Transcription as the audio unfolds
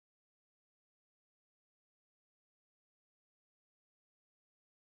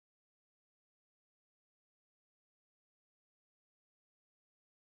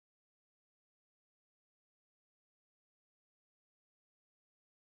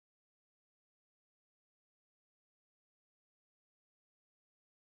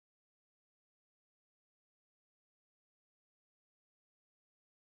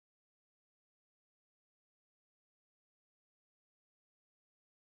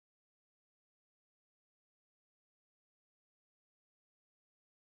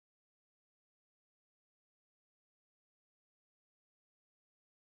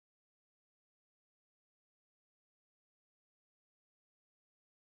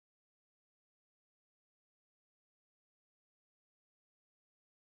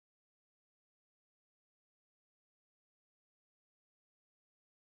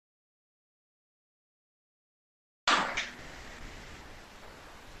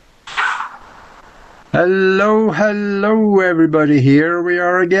Hello, everybody. Here we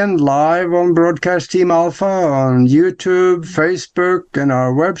are again, live on Broadcast Team Alpha on YouTube, Facebook, and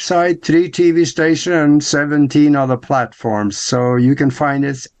our website, 3 TV stations, and 17 other platforms. So you can find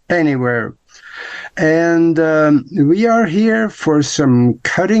us anywhere. And we are here for some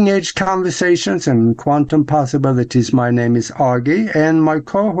cutting-edge conversations and quantum possibilities. My name is Augie, and my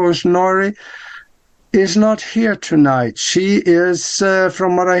co-host Nori is not here tonight. She is,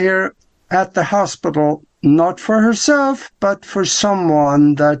 from what I hear, at the hospital, not for herself, but for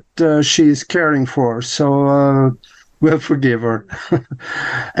someone that she is caring for. So we'll forgive her.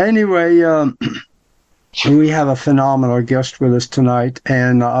 Anyway, we have a phenomenal guest with us tonight,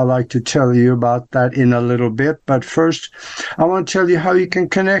 and I'd like to tell you about that in a little bit. But first, I want to tell you how you can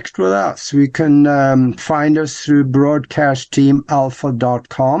connect with us. We can find us through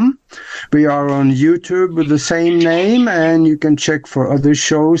broadcastteamalpha.com. We are on YouTube with the same name, and you can check for other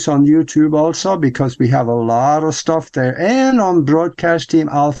shows on YouTube also, because we have a lot of stuff there, and on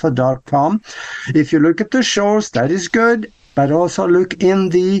broadcastteamalpha.com. If you look at the shows, that is good, but also look in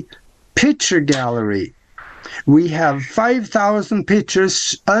the picture gallery. We have 5,000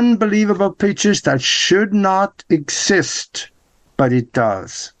 pictures, unbelievable pictures that should not exist, but it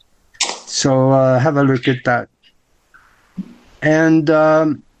does. So have a look at that. And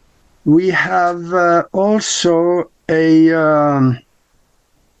we have also a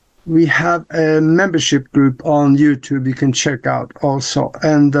membership group on YouTube you can check out also.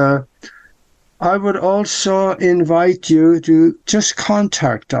 And I would also invite you to just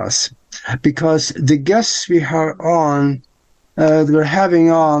contact us, because the guests we're having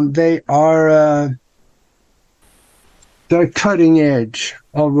on, they're cutting edge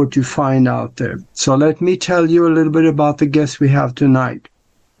of what you find out there. So let me tell you a little bit about the guests we have tonight.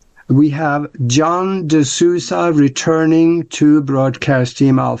 We have JOHN DESOUZA returning to Broadcast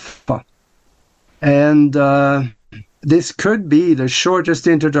Team Alpha. And this could be the shortest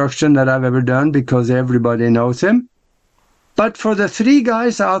introduction that I've ever done, because everybody knows him. But for the 3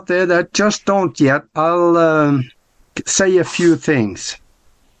 guys out there that just don't yet, I'll say a few things.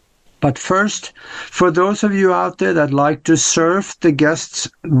 But first, for those of you out there that like to surf the guest's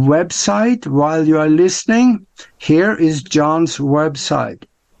website while you are listening, here is John's website,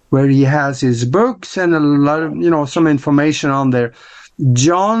 where he has his books and a lot of, some information on there.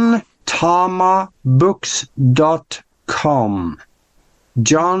 JohnTamabooks.com.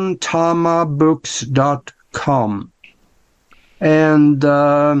 JohnTamabooks.com. And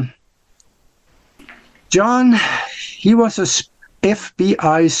John, he was a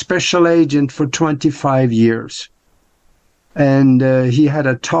FBI special agent for 25 years. And he had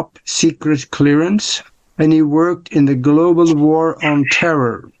a top secret clearance, and he worked in the Global War on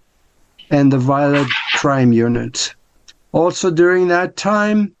Terror and the Violent Crime Units. Also during that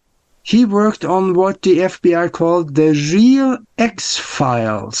time, he worked on what the FBI called the real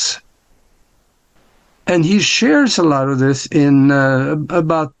X-Files. And he shares a lot of this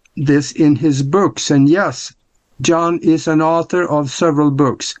about this in his books. And yes, John is an author of several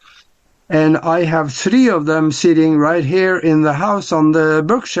books. And I have 3 of them sitting right here in the house on the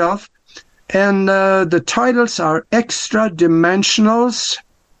bookshelf. And the titles are Extra Dimensionals,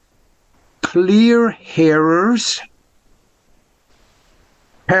 Clear Hearers,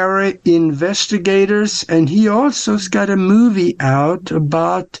 Investigators, and he also's got a movie out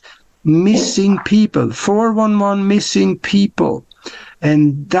about missing people, 411 missing people.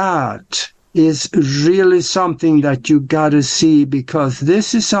 And that is really something that you got to see, because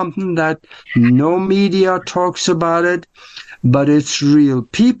this is something that no media talks about it, but it's real.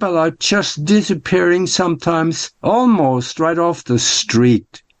 People are just disappearing sometimes almost right off the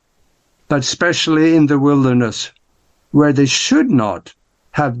street, but especially in the wilderness where they should not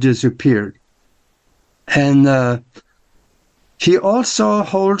have disappeared. And he also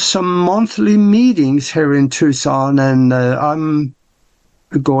holds some monthly meetings here in Tucson, and I'm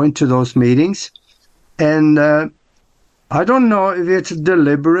going to those meetings. And I don't know if it's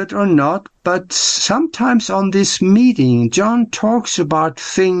deliberate or not, but sometimes on this meeting, John talks about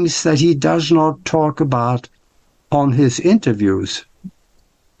things that he does not talk about on his interviews.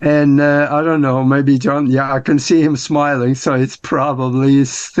 And I don't know, maybe John, I can see him smiling, so it's probably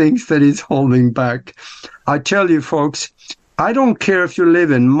things that he's holding back. I tell you, folks, I don't care if you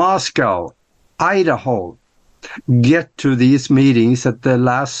live in Moscow, Idaho, get to these meetings at the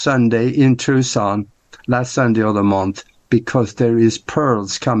last Sunday in Tucson, last Sunday of the month, because there is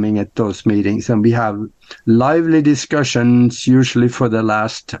pearls coming at those meetings, and we have lively discussions usually for the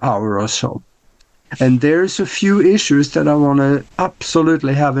last hour or so. And there's a few issues that I want to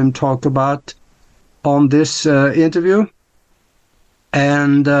absolutely have him talk about on this interview.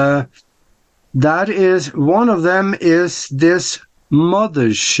 And That is, one of them is this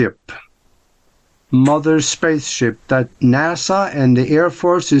Mothership, Mother spaceship that NASA and the Air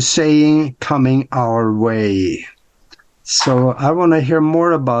Force is saying coming our way. So I want to hear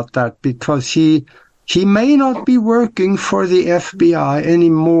more about that, because he may not be working for the FBI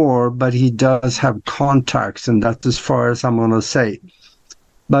anymore, but he does have contacts, and that's as far as I'm going to say.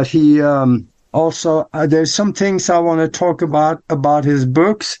 But he also, there's some things I want to talk about his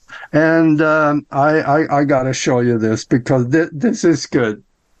books, and I got to show you this, because this is good.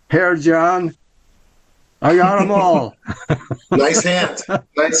 Here, John, I got them all. Nice hand.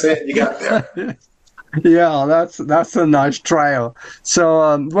 Nice hand you got there. Yeah, that's a nice trial.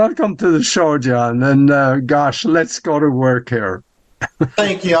 So welcome to the show, John. And gosh, let's go to work here.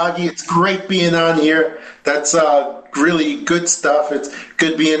 Thank you, Augie. It's great being on here. That's really good stuff. It's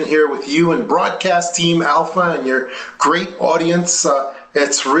good being here with you and broadcast team Alpha and your great audience.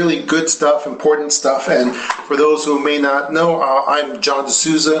 It's really good stuff, important stuff. And for those who may not know, I'm John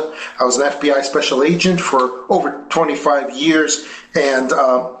DeSouza. I was an FBI special agent for over 25 years. And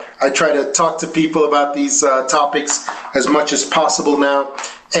I try to talk to people about these topics as much as possible now.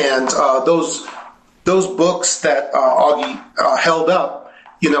 And those books that Augie held up,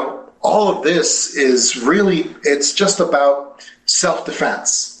 all of this is really, it's just about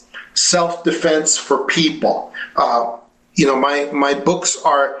self-defense for people. My books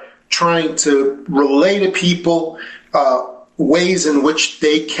are trying to relay to people ways in which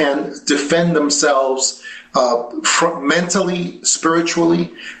they can defend themselves mentally,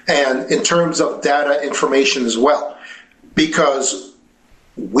 spiritually, and in terms of data information as well. Because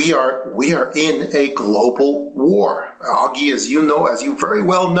we are in a global war. Augie, as you very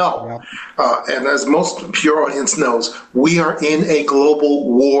well know, and as most of your audience knows, we are in a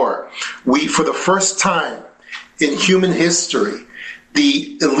global war. We, for the first time in human history,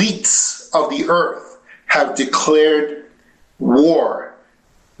 the elites of the earth have declared war,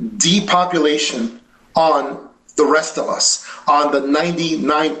 depopulation on the rest of us, on the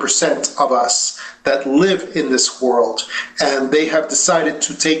 99% of us that live in this world. And they have decided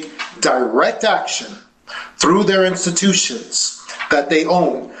to take direct action through their institutions that they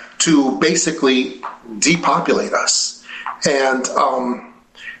own to basically depopulate us. And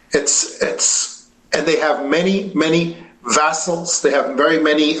and they have many vassals. They have very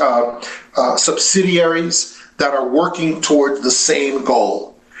many subsidiaries that are working towards the same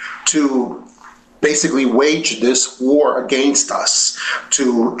goal, to basically wage this war against us,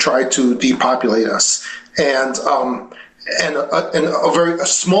 to try to depopulate us. And a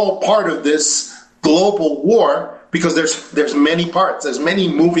small part of this global war, because there's many parts, there's many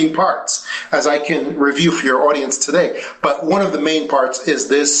moving parts, as I can review for your audience today. But one of the main parts is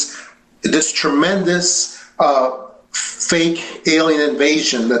this tremendous fake alien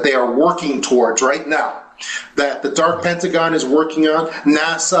invasion that they are working towards right now, that the Dark Pentagon is working on,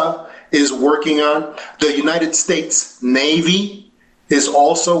 NASA is working on, the United States Navy is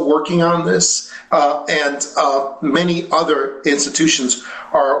also working on this, and many other institutions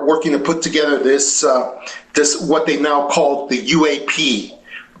are working to put together this what they now call the UAP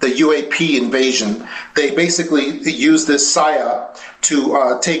invasion. They basically use this psyop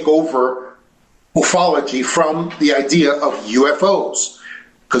to take over ufology from the idea of UFOs,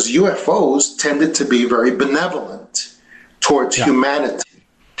 because UFOs tended to be very benevolent towards humanity.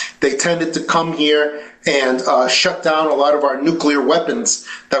 They tended to come here and shut down a lot of our nuclear weapons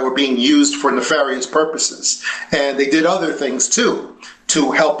that were being used for nefarious purposes. And they did other things too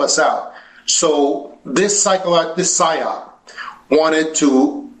to help us out. So this psyop wanted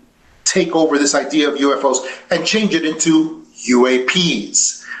to take over this idea of UFOs and change it into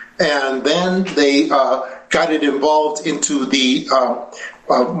UAPs. And then they got it involved into the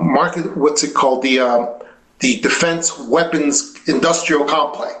market, what's it called, the Defense Weapons Industrial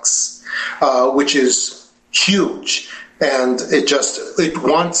Complex, which is huge, and it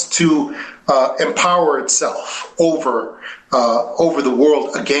wants to empower itself over the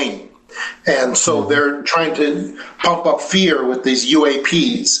world again. And so they're trying to pump up fear with these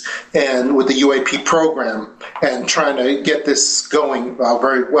UAPs and with the UAP program, and trying to get this going in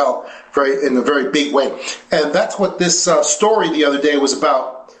a very big way. And that's what this story the other day was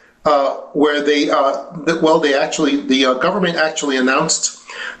about. Where the government actually announced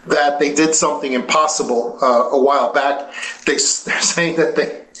that they did something impossible a while back. They're saying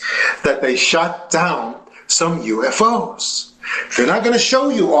that they shot down some UFOs. They're not going to show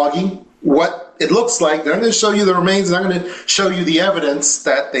you, Augie, what it looks like. They're not going to show you the remains. They're not going to show you the evidence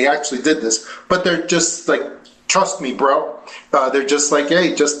that they actually did this. But they're just like, trust me, bro. They're just like,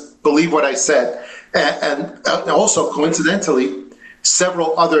 hey, just believe what I said. And also, coincidentally,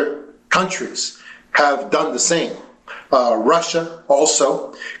 several other countries have done the same. Russia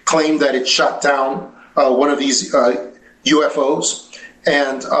also claimed that it shot down one of these UFOs,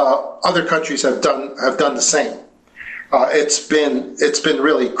 and other countries have done the same. It's been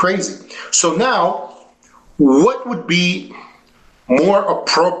really crazy. So now, what would be more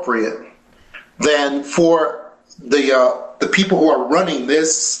appropriate than for the people who are running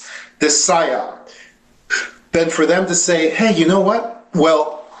this psyop, than for them to say, hey, you know what?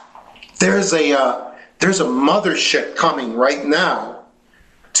 Well, there's a mothership coming right now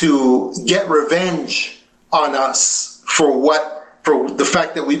to get revenge on us for the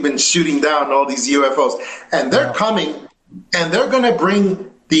fact that we've been shooting down all these UFOs. And they're coming, and they're going to bring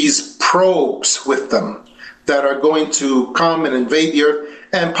these probes with them that are going to come and invade the Earth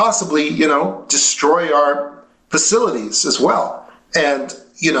and possibly, destroy our facilities as well. And,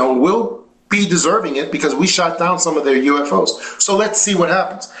 we'll be deserving it because we shot down some of their UFOs. So let's see what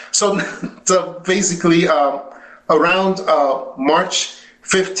happens. So basically, around March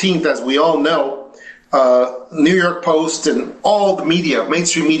 15th, as we all know, New York Post and all the media,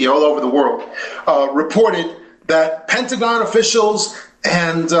 mainstream media all over the world, reported that Pentagon officials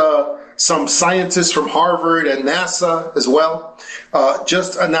and some scientists from Harvard and NASA as well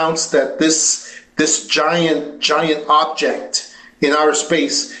just announced that this giant object in outer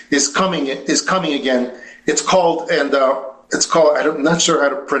space is coming again. It's called I'm not sure how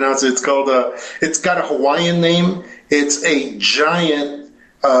to pronounce it. It's got a Hawaiian name. It's a giant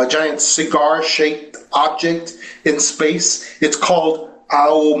cigar-shaped object in space. It's called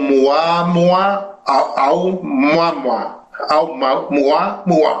Aoumuamua.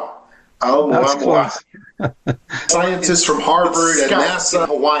 Scientists from Harvard and NASA.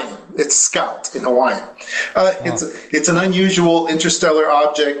 Hawaiian. It's Scout in Hawaiian. It's an unusual interstellar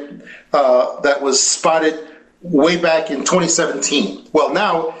object that was spotted way back in 2017. Well,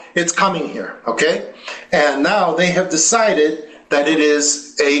 now it's coming here, okay? And now they have decided that it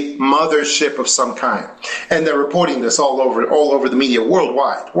is a mothership of some kind. And they're reporting this all over the media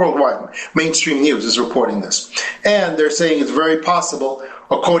worldwide. Mainstream news is reporting this. And they're saying it's very possible,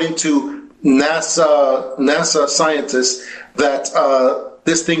 according to NASA scientists, that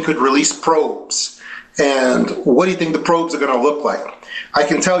this thing could release probes. And what do you think the probes are going to look like? I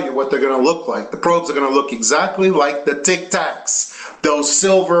can tell you what they're going to look like. The probes are going to look exactly like the Tic Tacs, those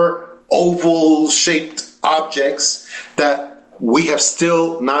silver oval-shaped objects that we have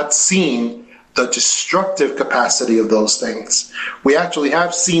still not seen the destructive capacity of those things. We actually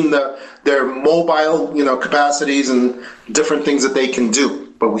have seen their mobile, capacities and different things that they can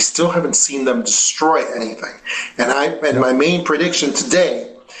do, but we still haven't seen them destroy anything. And my main prediction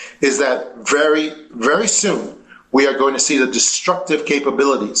today is that very, very soon we are going to see the destructive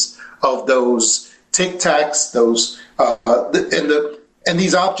capabilities of those Tic Tacs, and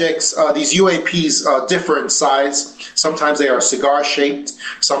these objects, these UAPs, differ in size. Sometimes they are cigar-shaped.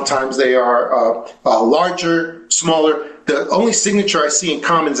 Sometimes they are larger, smaller. The only signature I see in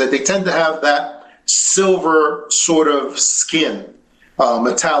common is that they tend to have that silver sort of skin,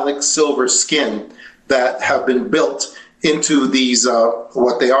 metallic silver skin that have been built into these,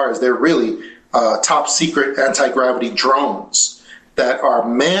 what they are is they're really top secret anti-gravity drones that are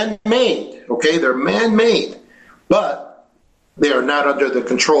man-made, okay? They're man-made, but they are not under the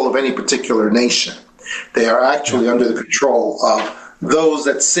control of any particular nation. They are actually under the control of those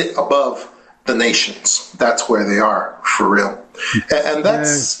that sit above the nations. That's where they are, for real. And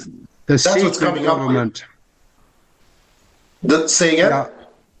that's what's coming government. Up. Say again? Yeah.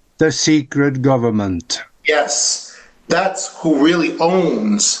 The secret government. Yes. That's who really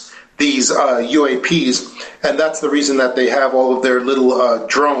owns these UAPs. And that's the reason that they have all of their little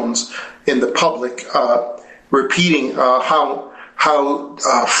drones in the public repeating how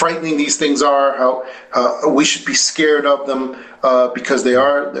frightening these things are, how we should be scared of them because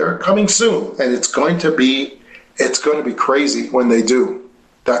they're coming soon, and it's going to be crazy when they do.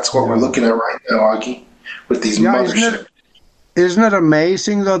 That's what we're looking at right now, Augie, with these motherships. Isn't it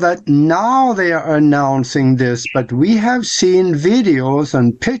amazing, though, that now they are announcing this, but we have seen videos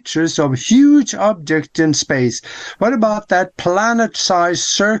and pictures of huge objects in space. What about that planet-sized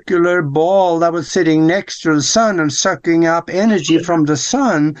circular ball that was sitting next to the sun and sucking up energy from the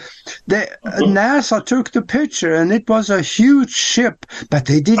sun? NASA took the picture, and it was a huge ship, but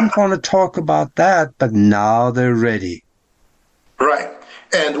they didn't want to talk about that, but now they're ready. Right.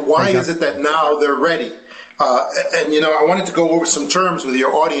 And why is it that now they're ready? And I wanted to go over some terms with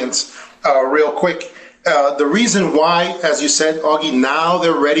your audience real quick. The reason why, as you said, Augie, now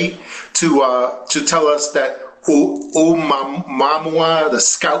they're ready to tell us that Oumuamua, the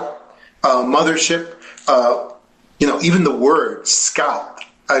Scout mothership, even the word Scout,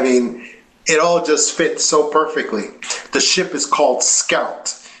 I mean, it all just fits so perfectly. The ship is called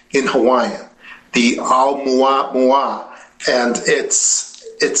Scout in Hawaiian, the Aumuamua, and it's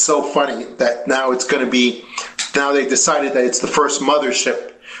so funny that now they decided that it's the first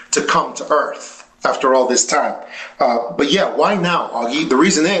mothership to come to Earth after all this time. But yeah, why now, Augie? The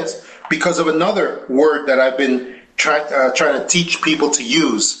reason is because of another word that I've been trying to teach people to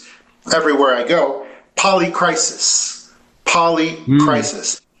use everywhere I go, polycrisis.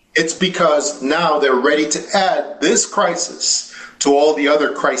 Polycrisis. It's because now they're ready to add this crisis to all the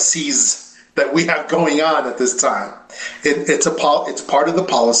other crises that we have going on at this time. It's part of the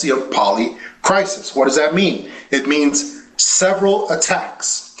policy of polycrisis. What does that mean? It means several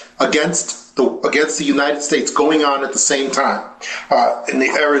attacks against the United States going on at the same time. In the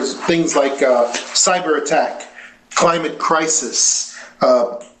areas, things like cyber attack, climate crisis,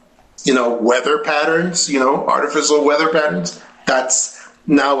 weather patterns, artificial weather patterns. That's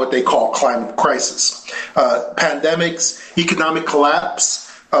now what they call climate crisis. Pandemics, economic collapse,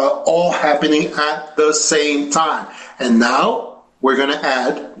 all happening at the same time. And now we're going to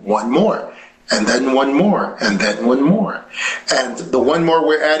add one more, and then one more, and then one more. And the one more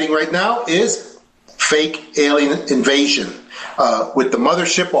we're adding right now is fake alien invasion, with the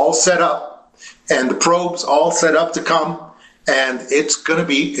mothership all set up and the probes all set up to come, and it's going to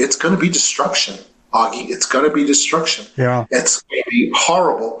be destruction. Augie, it's going to be destruction. Yeah, it's going to be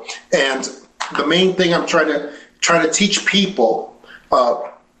horrible. And the main thing I'm trying to teach people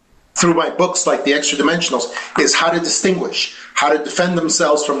through my books like The Extra Dimensionals is how to distinguish, how to defend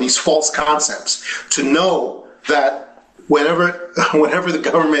themselves from these false concepts, to know that whenever the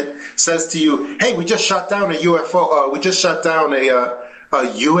government says to you, hey, we just shot down a UFO, we just shot down a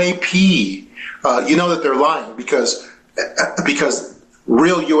UAP, you know that they're lying because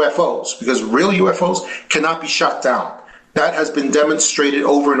real UFOs cannot be shot down. That has been demonstrated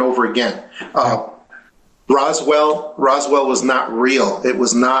over and over again. Roswell was not real. It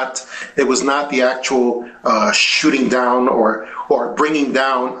was not the actual shooting down or bringing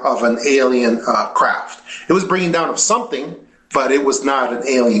down of an alien craft. It was bringing down of something, but it was not an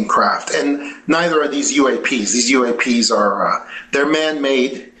alien craft. And neither are these UAPs. These UAPs are they're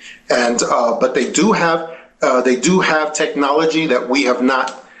man-made, and but they do have technology that we have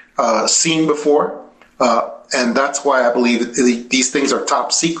not seen before, and that's why I believe these things are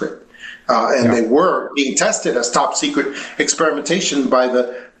top secret. They were being tested as top secret experimentation by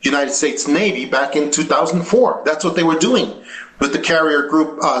the United States Navy back in 2004. That's what they were doing with the carrier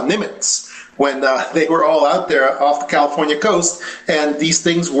group Nimitz when they were all out there off the California coast, and these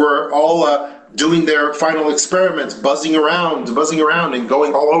things were all doing their final experiments, buzzing around and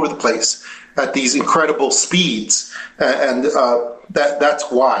going all over the place at these incredible speeds, and that's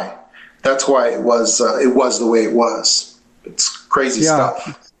why it was the way it was. It's crazy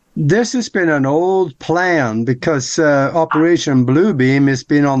stuff. This has been an old plan because Operation Bluebeam has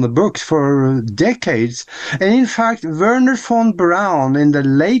been on the books for decades. And in fact, Werner von Braun in the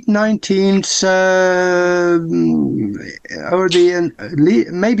late 19th or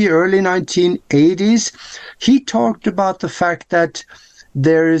maybe early 1980s, he talked about the fact that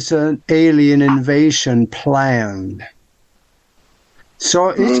there is an alien invasion planned.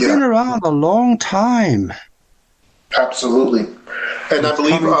 So it's been around a long time. Absolutely. And I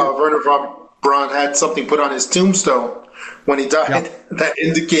believe Werner von Braun had something put on his tombstone when he died that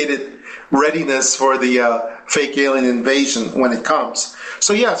indicated readiness for the fake alien invasion when it comes.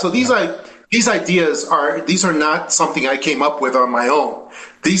 So these ideas are not something I came up with on my own.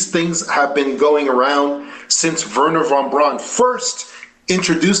 These things have been going around since Werner von Braun first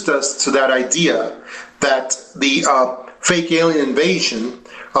introduced us to that idea that the fake alien invasion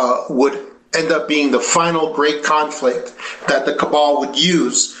would end up being the final great conflict that the cabal would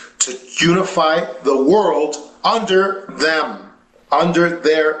use to unify the world under them, under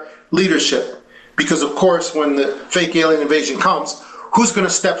their leadership. Because, of course, when the fake alien invasion comes, who's going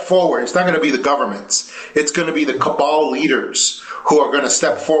to step forward? It's not going to be the governments. It's going to be the cabal leaders who are going to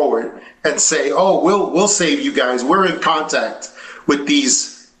step forward and say, oh, we'll save you guys. We're in contact with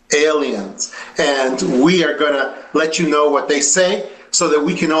these aliens, and we are going to let you know what they say, so that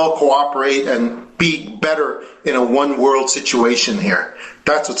we can all cooperate and be better in a one-world situation here.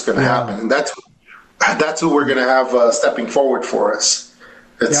 That's what's going to happen, and that's who we're going to have stepping forward for us.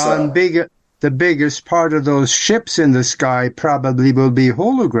 And the biggest part of those ships in the sky probably will be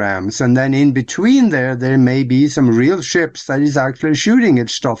holograms, and then in between there may be some real ships that is actually shooting at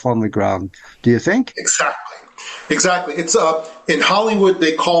stuff on the ground. Do you think? Exactly. It's in Hollywood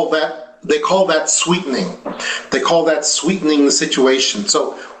they call that sweetening. They call that sweetening the situation.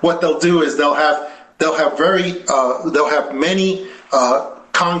 So what they'll do is they'll have many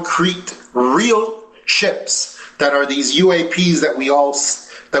concrete, real ships that are these UAPs that we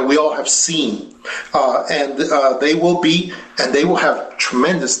all have seen, and they will have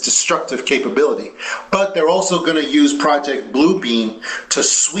tremendous destructive capability. But they're also going to use Project Bluebeam to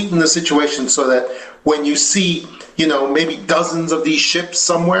sweeten the situation so that when you see, maybe dozens of these ships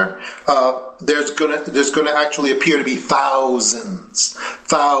somewhere, there's going to actually appear to be thousands.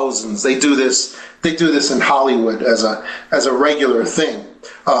 They do this in Hollywood as a regular thing,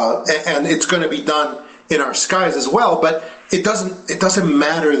 and it's going to be done in our skies as well. But it doesn't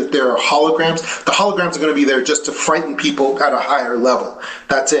matter that there are holograms. The holograms are going to be there just to frighten people at a higher level.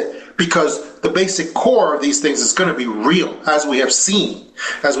 That's it. Because the basic core of these things is going to be real, as we have seen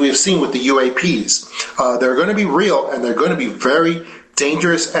with the UAPs. They're going to be real, and they're going to be very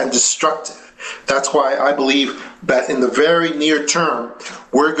dangerous and destructive. That's why I believe that in the very near term,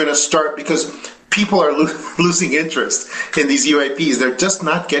 we're going to start, because people are losing interest in these UAPs. They're just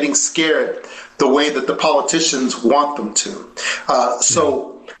not getting scared the way that the politicians want them to.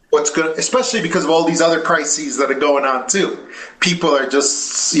 So what's going to, especially because of all these other crises that are going on too, people are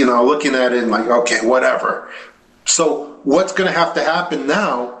just, looking at it and like, okay, whatever. So what's going to happen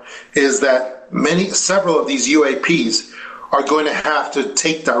now is that several of these UAPs are going to have to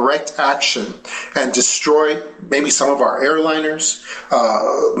take direct action and destroy maybe some of our airliners,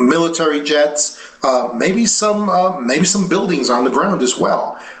 military jets, maybe some buildings on the ground as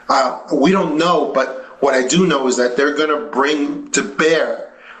well. We don't know, but what I do know is that they're going to bring to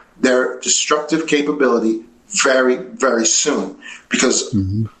bear their destructive capability very, very soon. Because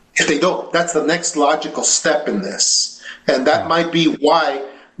if they don't, that's the next logical step in this. And that might be why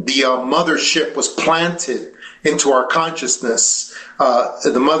the mothership was planted into our consciousness.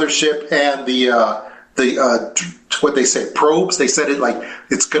 The mothership and the what they say, probes. They said it like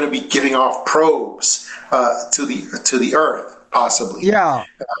it's going to be giving off probes to the Earth, possibly. Yeah.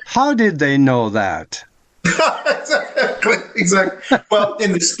 How did they know that? Exactly. Well,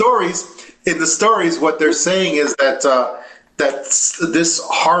 in the stories, what they're saying is that this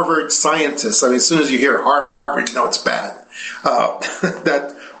Harvard scientist. I mean, as soon as you hear Harvard, you know it's bad.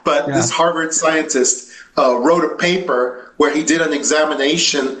 This Harvard scientist wrote a paper where he did an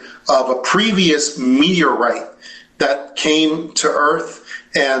examination of a previous meteorite that came to Earth,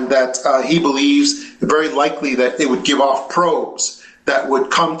 and that he believes very likely that it would give off probes that would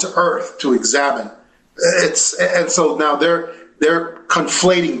come to Earth to examine. And so now they're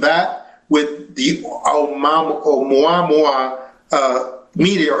conflating that with the Oumuamua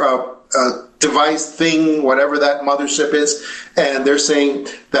meteor device thing, whatever that mothership is, and they're saying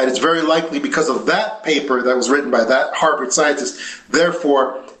that it's very likely because of that paper that was written by that Harvard scientist.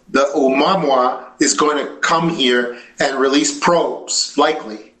 Therefore, the Oumuamua is going to come here and release probes,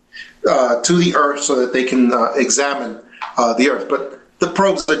 likely, to the Earth so that they can examine the Earth. But the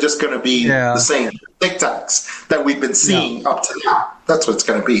probes are just going to be the same tic-tacs that we've been seeing up to now. That's what it's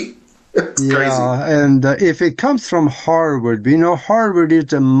going to be. It's crazy. And if it comes from Harvard, we know Harvard is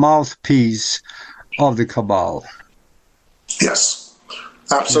the mouthpiece of the cabal. Yes,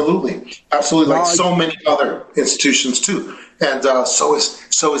 absolutely. Absolutely, like so many other institutions too. And so is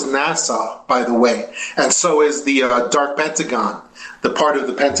NASA, by the way. And so is the Dark Pentagon, the part of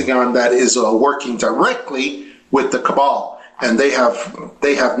the Pentagon that is working directly with the cabal. And they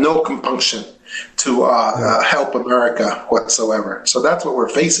have no compunction to help America whatsoever. So that's what we're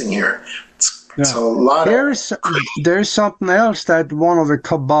facing here. It's a lot. There's something else that one of the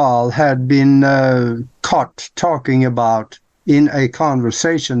cabal had been caught talking about in a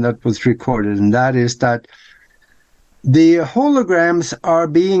conversation that was recorded, and that is that the holograms are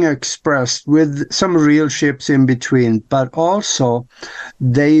being expressed with some real ships in between, but also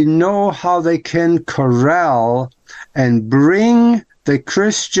they know how they can corral and bring the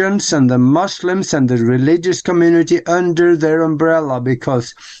Christians and the Muslims and the religious community under their umbrella,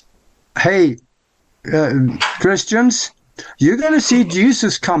 because, hey, Christians, you're going to see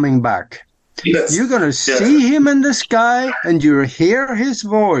Jesus coming back. Yes. You're going to see him in the sky, and you hear his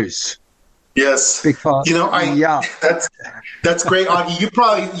voice. Yes, because that's great, Augie.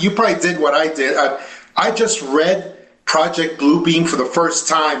 You probably did what I did. I just read Project Bluebeam for the first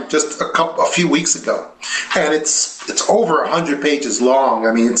time just a few weeks ago, and it's over 100 pages long.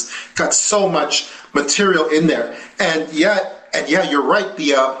 I mean, it's got so much material in there, and you're right.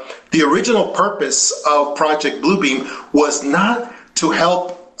 The original purpose of Project Bluebeam was not to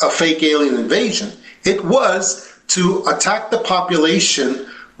help a fake alien invasion. It was to attack the population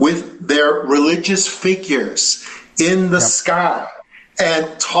with their religious figures in the sky, and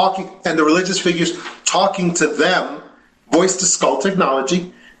the religious figures talking to them, voice to skull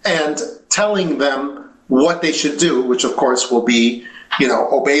technology, and telling them what they should do, which of course will be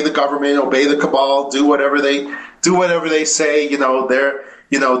obey the government, obey the cabal, do whatever they say.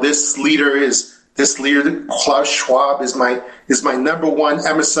 This leader, Klaus Schwab, is my number one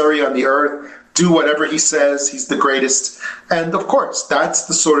emissary on the earth. Do whatever he says. He's the greatest. And of course, that's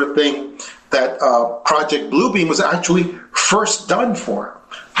the sort of thing that Project Bluebeam was actually first done for,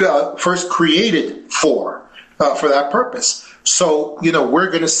 first created for that purpose. So we're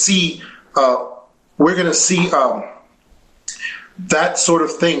going to see that sort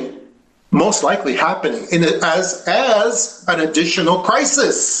of thing most likely happening as an additional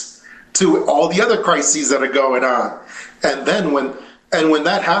crisis to all the other crises that are going on. And then when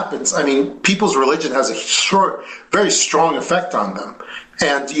that happens, I mean, people's religion has a very strong effect on them.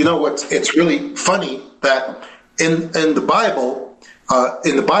 And it's really funny that in the Bible,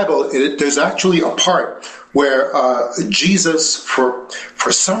 there's actually a part where Jesus, for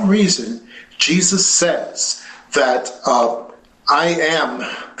some reason, Jesus says that I am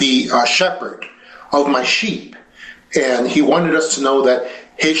the shepherd of my sheep. And he wanted us to know that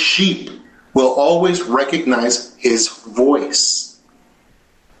his sheep will always recognize his voice.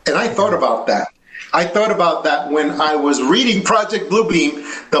 And I thought about that. When I was reading Project Bluebeam,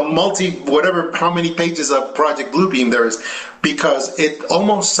 how many pages of Project Bluebeam there is, because it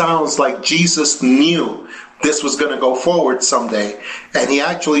almost sounds like Jesus knew this was going to go forward someday. And he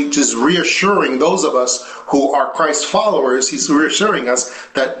actually just reassuring those of us who are Christ followers, he's reassuring us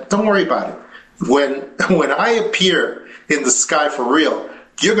that don't worry about it. When I appear in the sky for real,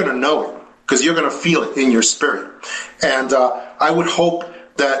 you're going to know it because you're going to feel it in your spirit. And I would hope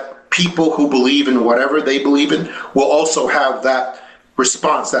that people who believe in whatever they believe in will also have that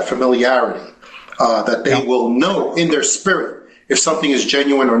response, that familiarity, that they will know in their spirit if something is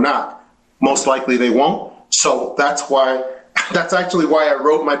genuine or not. Most likely they won't. So that's actually why I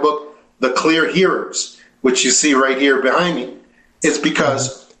wrote my book, The Clear Hearers, which you see right here behind me, is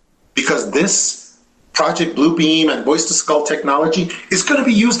because this Project Bluebeam and Voice to Skull technology is going to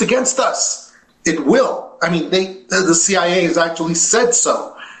be used against us. It will. I mean, the CIA has actually said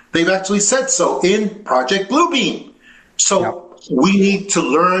so. They've actually said so in Project Bluebeam. So we need to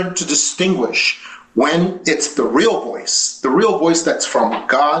learn to distinguish when it's the real voice that's from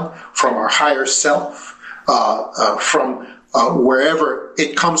God, from our higher self, from wherever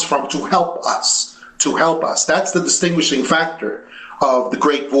it comes from to help us. That's the distinguishing factor of the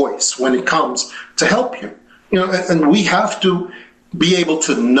great voice when it comes to help you. And we have to be able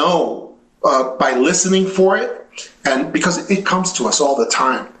to know by listening for it, and because it comes to us all the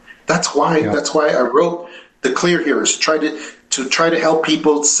time. That's why I wrote The Clear Hearers, to try to help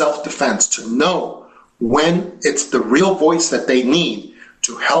people self-defense, to know when it's the real voice that they need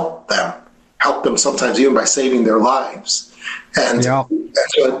to help them sometimes even by saving their lives. And so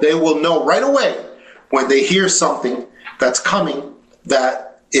they will know right away when they hear something that's coming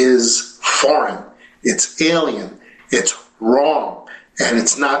that is foreign, it's alien, it's wrong, and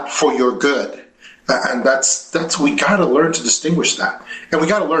it's not for your good. And that's we got to learn to distinguish that. And we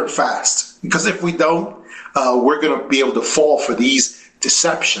got to learn fast, because if we don't, we're going to be able to fall for these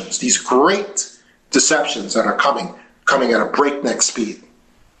deceptions, these great deceptions that are coming at a breakneck speed.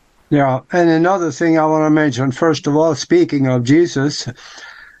 Yeah, and another thing I want to mention, first of all, speaking of Jesus,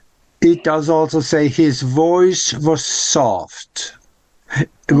 it does also say his voice was soft.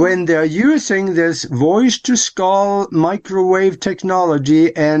 When they're using this voice-to-skull microwave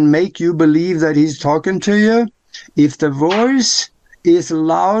technology and make you believe that he's talking to you, if the voice is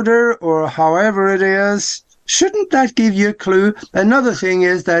louder or however it is, shouldn't that give you a clue? Another thing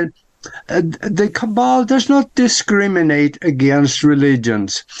is that the cabal does not discriminate against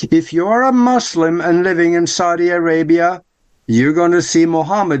religions. If you're a Muslim and living in Saudi Arabia, you're going to see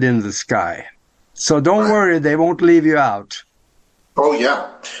Muhammad in the sky. So don't worry, they won't leave you out. Oh yeah,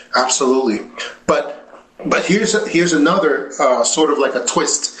 absolutely. But here's another sort of like a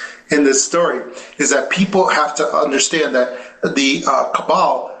twist in this story, is that people have to understand that the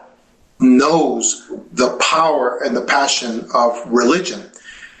cabal knows the power and the passion of religion.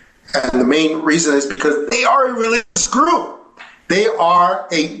 And the main reason is because they are a religious group. They are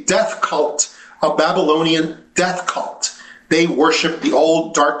a death cult, a Babylonian death cult. They worship the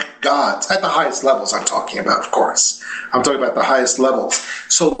old dark gods at the highest levels I'm talking about, of course. I'm talking about the highest levels.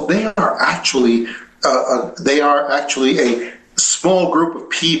 So they are actually a small group of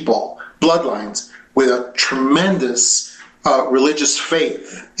people, bloodlines, with a tremendous religious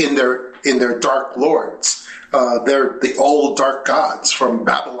faith in their dark lords. They're the old dark gods from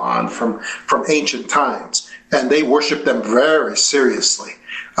Babylon, from ancient times, and they worship them very seriously,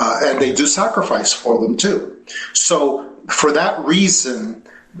 and they do sacrifice for them too. So for that reason,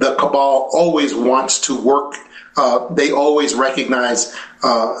 the cabal always wants to work they always recognize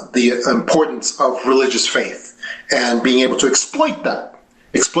the importance of religious faith and being able to exploit that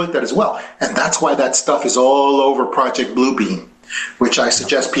as well. And that's why that stuff is all over Project Bluebeam, which I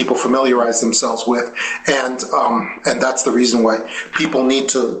suggest people familiarize themselves with. And that's the reason why people need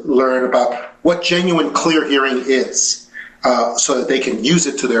to learn about what genuine clear hearing is, so that they can use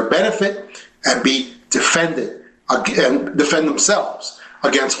it to their benefit and be defended and defend themselves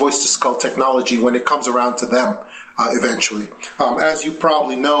against voice-to-skull technology when it comes around to them eventually. As you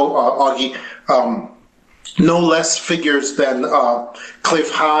probably know, Augie, no less figures than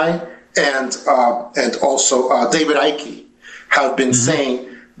Cliff High and also David Icke have been saying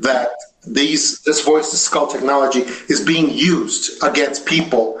that this voice-to-skull technology is being used against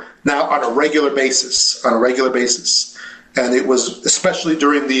people now on a regular basis. And it was especially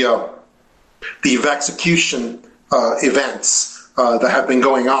during the execution events that have been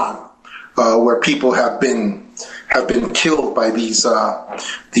going on, where people have been killed by these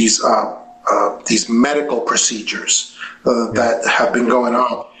medical procedures that have been going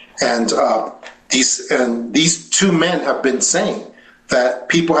on, and these two men have been saying that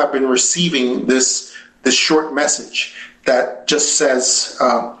people have been receiving this short message that just says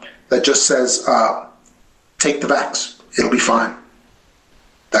take the vax, it'll be fine.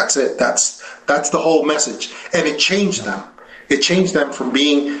 That's it. That's the whole message, and it changed them. It changed them from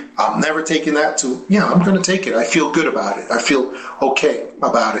being, I'm never taking that, to, yeah, I'm going to take it. I feel good about it. I feel okay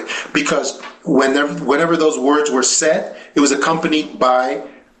about it. Because whenever those words were said, it was accompanied by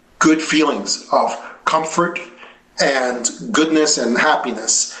good feelings of comfort and goodness and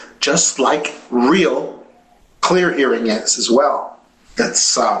happiness, just like real clear hearing is as well.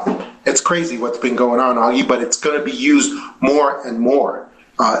 It's crazy what's been going on, Augie, but it's going to be used more and more.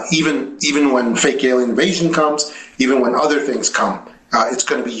 Even when fake alien invasion comes, even when other things come, it's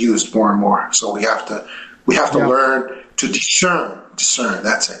going to be used more and more. So we have to learn to discern.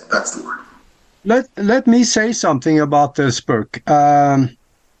 That's it. That's the word. Let me say something about this book. When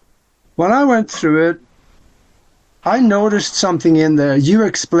I went through it, I noticed something in there. You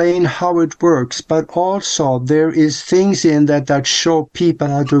explain how it works, but also there is things in that show people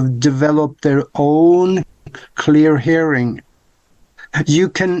how to develop their own clear hearing. You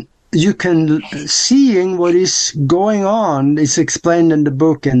can seeing what is going on is explained in the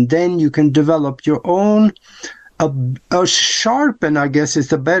book, and then you can develop your own. Sharpen, I guess,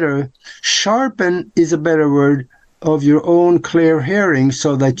 is sharpen is a better word, of your own clear hearing,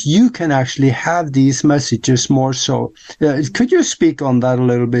 so that you can actually have these messages more so. Could you speak on that a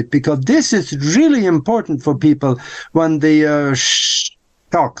little bit? Because this is really important for people when the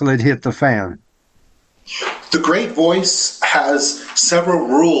chocolate hit the fan. The Great Voice has several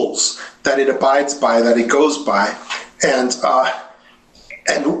rules that it abides by, that it goes by, and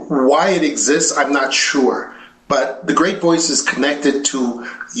why it exists, I'm not sure. But the Great Voice is connected to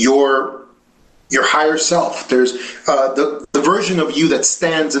your higher self. There's the version of you that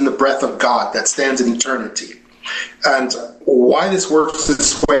stands in the breath of God, that stands in eternity. And why this works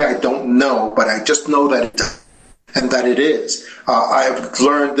this way, I don't know, but I just know that it does, and that it is. I have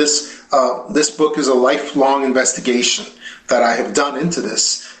learned this. This book is a lifelong investigation that I have done into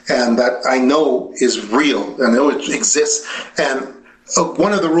this, and that I know is real. I know it exists. And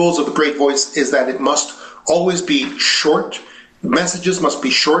one of the rules of the Great Voice is that it must always be short. Messages must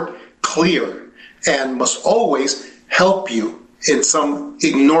be short, clear, and must always help you in some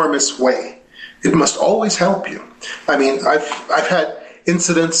enormous way. It must always help you. I mean, I've had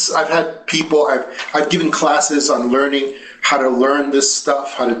incidents, I've had people, I've given classes on learning how to learn this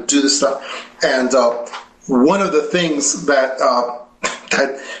stuff, how to do this stuff, and one of the things that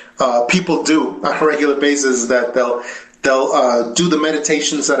people do on a regular basis is that they'll do the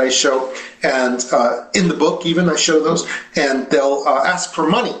meditations that I show, and in the book even I show those, and they'll ask for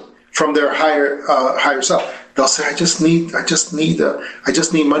money from their higher self. They'll say, I just need money,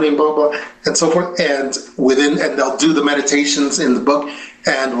 and blah blah, and so forth. And they'll do the meditations in the book,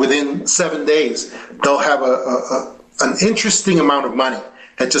 and within 7 days they'll have an interesting amount of money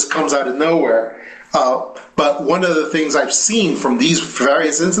that just comes out of nowhere. But one of the things I've seen from these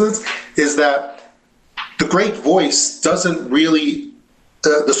various incidents is that the Great Voice doesn't really,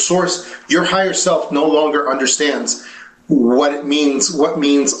 the source, your higher self no longer understands what means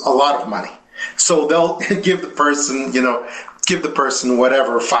a lot of money. So they'll give the person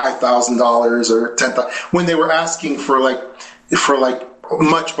whatever, $5,000 or $10,000 when they were asking for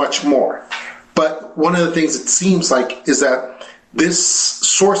much more. But one of the things it seems like is that this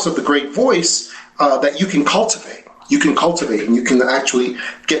source of the Great Voice that you can cultivate, and you can actually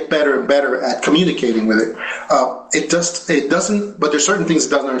get better and better at communicating with it. it doesn't, but there's certain things it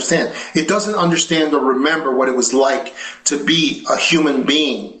doesn't understand. It doesn't understand or remember what it was like to be a human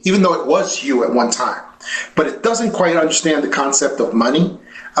being, even though it was you at one time. But it doesn't quite understand the concept of money.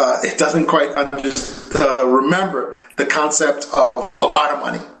 It doesn't quite remember the concept of a lot of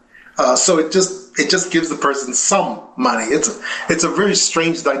money. So it just gives the person some money. It's a very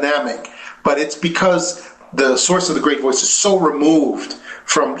strange dynamic, but it's because the source of the great voice is so removed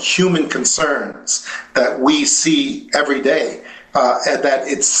from human concerns that we see every day, and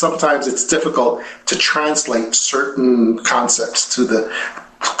that sometimes it's difficult to translate certain concepts to the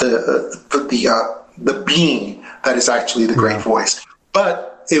being that is actually the great voice.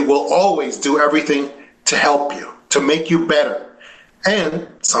 But it will always do everything to help you, to make you better. And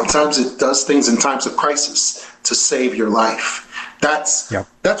sometimes it does things in times of crisis to save your life. That's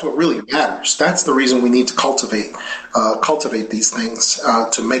what really matters. That's the reason we need to cultivate these things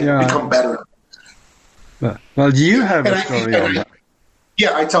to become better. Well, do you have a story on that?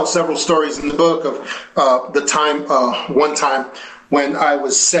 Yeah, I tell several stories in the book of the time, one time when I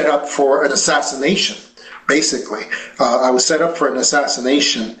was set up for an assassination. Basically, I was set up for an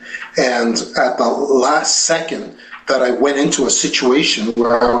assassination, and at the last second that I went into a situation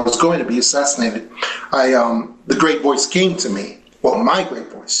where I was going to be assassinated, the great voice came to me. Well, my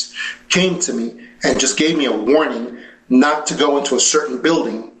great voice came to me and just gave me a warning not to go into a certain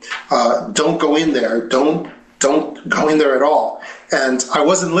building. Don't go in there. Don't go in there at all. And I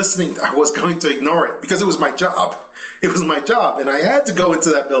wasn't listening. I was going to ignore it because it was my job. It was my job, and I had to go into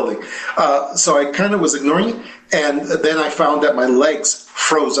that building. So I kind of was ignoring it, and then I found that my legs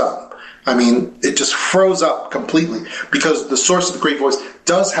froze up. I mean, it just froze up completely because the source of the great voice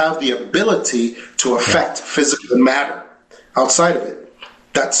does have the ability to affect physical matter outside of it.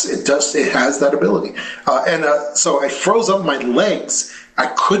 It has that ability. So I froze up my legs. I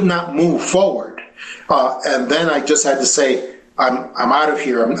could not move forward. And then I just had to say, I'm out of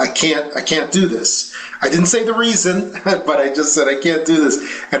here. I can't do this. I didn't say the reason, but I just said I can't do this.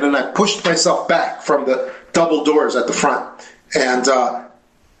 And then I pushed myself back from the double doors at the front. And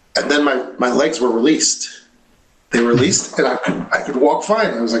then my legs were released. They were released, and I could walk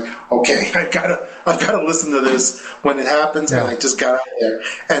fine. I was like, okay, I gotta listen to this when it happens, and I just got out of there.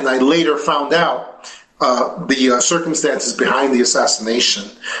 And I later found out the circumstances behind the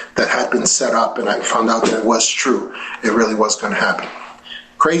assassination that had been set up, and I found out that it was true. It really was going to happen.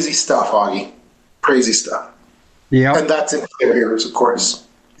 Crazy stuff, Augie. Crazy stuff. Yeah. And that's in clear hearers, of course.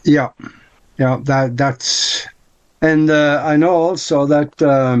 Yeah. Yeah, that's... And I know also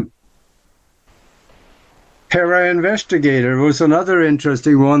that... Investigator was another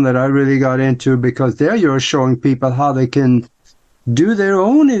interesting one that I really got into, because there you're showing people how they can do their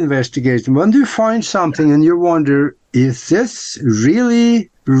own investigation. When you find something and you wonder, is this really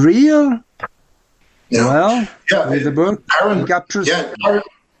real? Well, with the book,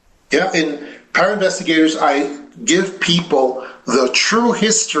 in Para Investigators, I give people the true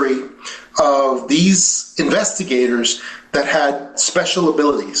history of these investigators that had special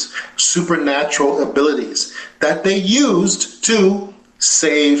abilities, supernatural abilities, that they used to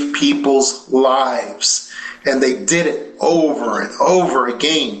save people's lives. And they did it over and over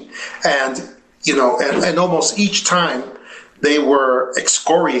again. And, and almost each time they were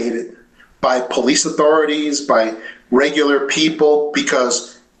excoriated by police authorities, by regular people,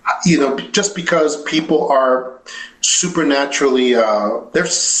 because, just because people are supernaturally, they're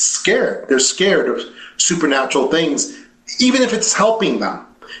scared. They're scared of supernatural things, even if it's helping them.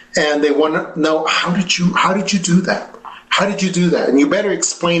 And they want to know, how did you do that? How did you do that? And you better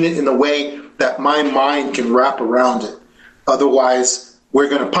explain it in a way that my mind can wrap around it. Otherwise, we're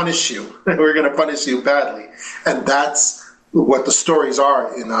going to punish you. We're going to punish you badly. And that's what the stories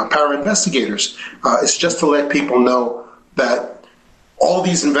are in Para Investigators. It's just to let people know that all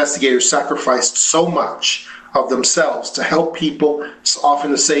these investigators sacrificed so much of themselves to help people,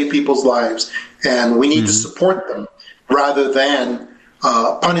 often to save people's lives. And we need to support them rather than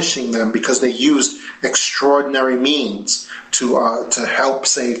punishing them because they used extraordinary means to help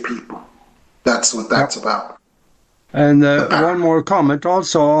save people. That's what that's about. And one more comment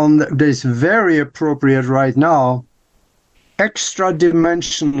also on this, very appropriate right now, extra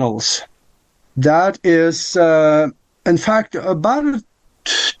dimensionals. That is, in fact, about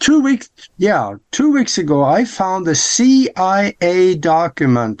 2 weeks ago, I found a CIA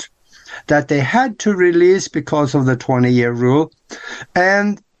document that they had to release because of the 20-year rule.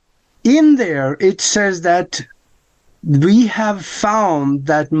 And in there, it says that we have found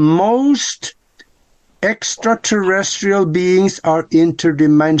that most extraterrestrial beings are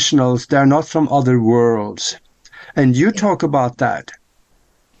interdimensionals. They're not from other worlds. And you talk about that.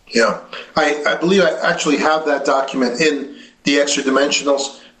 Yeah, I believe I actually have that document in the Extra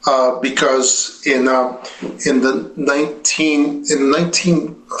Dimensionals because in the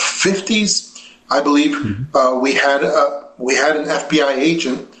 1950s, I believe we had an FBI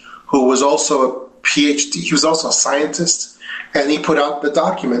agent who was also a PhD. He was also a scientist, and he put out the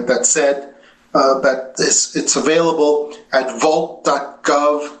document that said that it's available at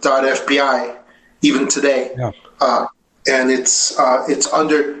vault.gov.fbi even today. Yeah. And it's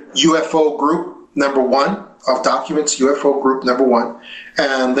under UFO group number 1 of documents, UFO group number 1,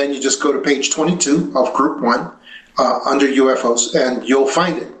 and then you just go to page 22 of group 1 under UFOs, and you'll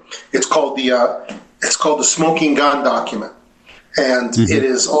find it. It's called the smoking gun document, and it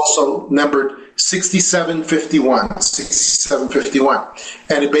is also numbered 6751, 6751,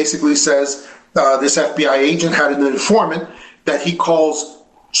 and it basically says this FBI agent had an informant that he calls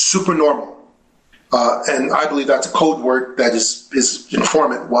supernormal. And I believe that's a code word that his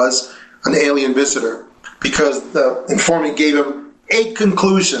informant was an alien visitor, because the informant gave him 8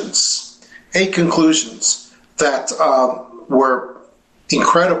 conclusions that were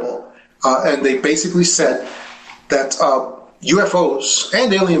incredible. And they basically said that UFOs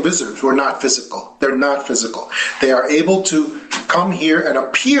and alien visitors were not physical. They're not physical. They are able to come here and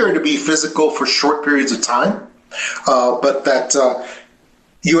appear to be physical for short periods of time, but that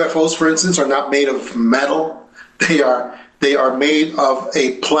UFOs, for instance, are not made of metal. They are made of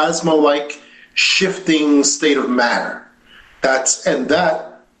a plasma-like shifting state of matter. That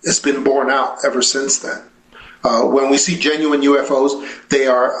has been borne out ever since then. When we see genuine UFOs, they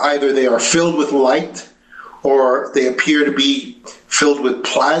are filled with light, or they appear to be filled with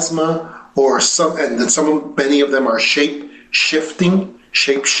plasma, or many of them are shape shifting,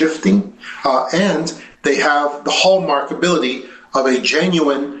 and they have the hallmark ability of a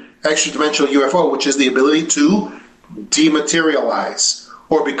genuine extra-dimensional UFO, which is the ability to dematerialize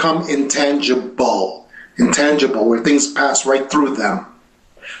or become intangible, where things pass right through them.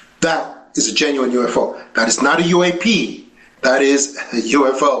 That is a genuine UFO. That is not a UAP. That is a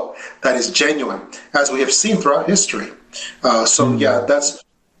UFO. That is genuine, as we have seen throughout history.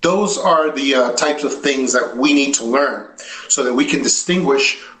 Those are the types of things that we need to learn so that we can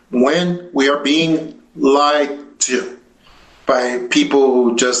distinguish when we are being lied to by people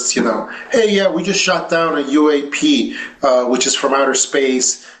who just, hey, yeah, we just shot down a UAP, which is from outer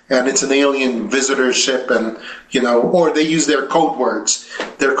space, and it's an alien visitor ship, and, or they use their code words.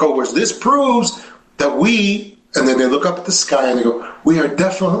 This proves that and then they look up at the sky and they go, we are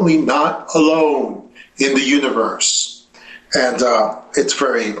definitely not alone in the universe. And it's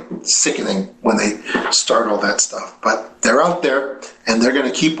very sickening when they start all that stuff. But they're out there, and they're going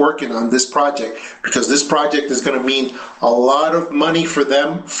to keep working on this project, because this project is going to mean a lot of money for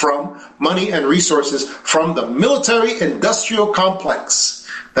them, from money and resources from the military-industrial complex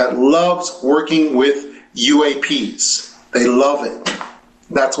that loves working with UAPs. They love it.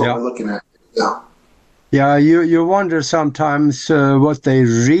 That's what we're looking at. Yeah. Yeah, you wonder sometimes what they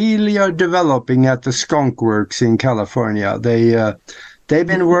really are developing at the skunk works in California. They've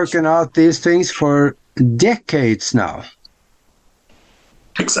been working out these things for decades now.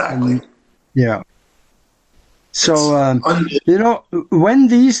 Exactly. Yeah. So, when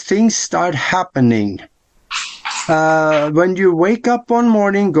these things start happening, when you wake up one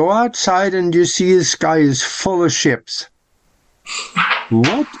morning, go outside, and you see the sky is full of ships,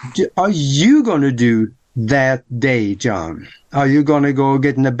 what are you going to do that day, John? Are you going to go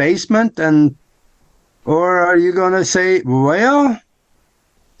get in the basement, or are you going to say, well,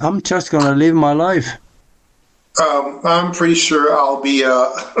 I'm just going to live my life? I'm pretty sure I'll be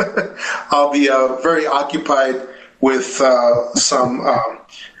very occupied with some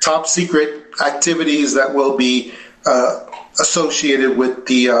top secret activities that will be associated with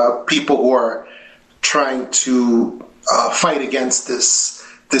the people who are trying to fight against this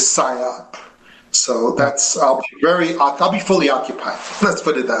psyop. So I'll be fully occupied. Let's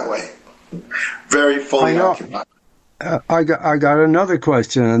put it that way. Very fully occupied. I got another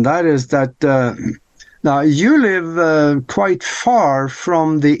question, and that is that now you live quite far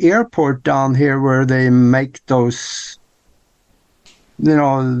from the airport down here where they make those.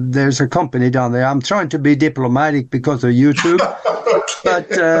 There's a company down there. I'm trying to be diplomatic because of YouTube, but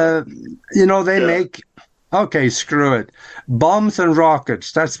they make. Okay, screw it. Bombs and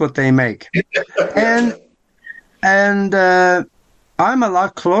rockets, that's what they make. And I'm a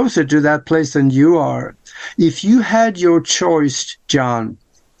lot closer to that place than you are. If you had your choice, John,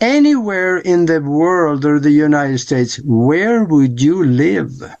 anywhere in the world or the United States, where would you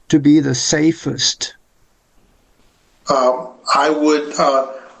live to be the safest? I would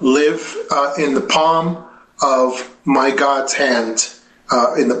live in the palm of my God's hand,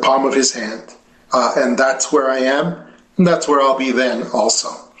 in the palm of his hand. And that's where I am, and that's where I'll be then also.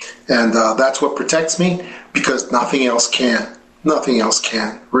 And that's what protects me, because nothing else can. Nothing else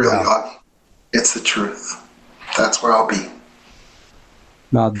can, really, Augie. It's the truth. That's where I'll be.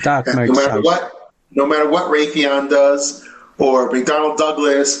 Now that and makes sense. No matter what Raytheon does, or McDonnell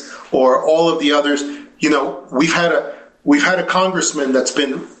Douglas, or all of the others, we've had a congressman that's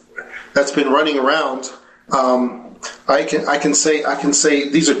been running around. I can say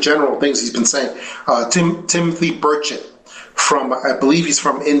these are general things he's been saying. Timothy Burchett I believe he's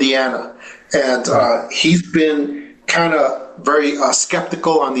from Indiana, and he's been kind of very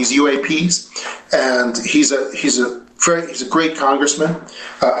skeptical on these UAPs, and he's a great congressman,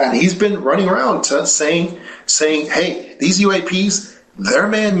 and he's been running around saying, hey, these UAPs, they're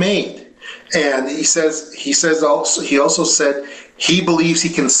man-made, and he also said he believes he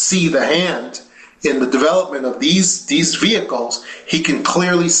can see the hand in the development of these vehicles. He can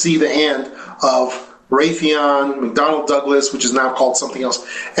clearly see the hand of Raytheon, McDonnell Douglas, which is now called something else,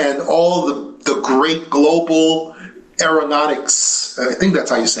 and all the great global aeronautics, I think that's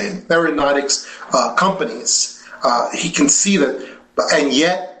how you say it, aeronautics companies. He can see that, and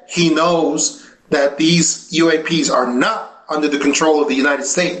yet he knows that these UAPs are not under the control of the United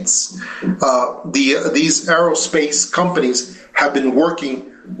States. These aerospace companies have been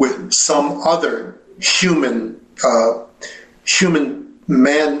working with some other human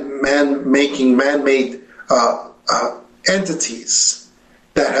man-made entities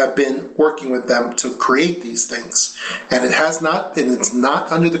that have been working with them to create these things, and it's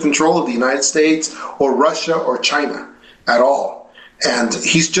not under the control of the United States or Russia or China at all. And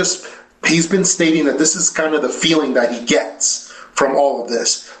he's been stating that this is kind of the feeling that he gets from all of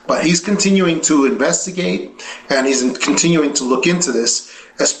this, but he's continuing to investigate, and he's continuing to look into this.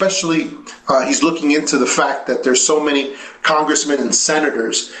 Especially, he's looking into the fact that there's so many congressmen and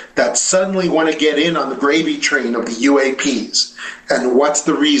senators that suddenly want to get in on the gravy train of the UAPs. And what's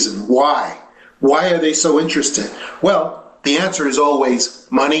the reason? Why? Why are they so interested? Well, the answer is always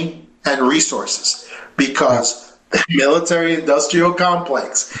money and resources, because the military-industrial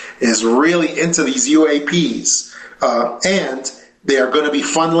complex is really into these UAPs, and they are going to be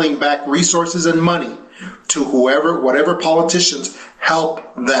funneling back resources and money to whatever politicians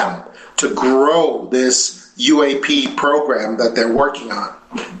help them to grow this UAP program that they're working on.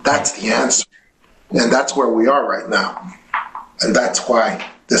 That's the answer. And that's where we are right now. And that's why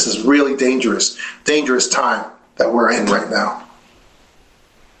this is really dangerous time that we're in right now.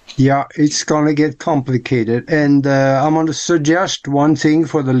 Yeah, it's going to get complicated. And I'm going to suggest one thing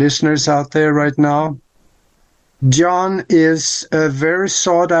for the listeners out there right now. John is a very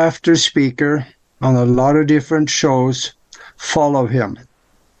sought-after speaker on a lot of different shows. Follow him,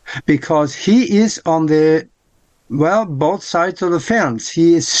 because he is on both sides of the fence.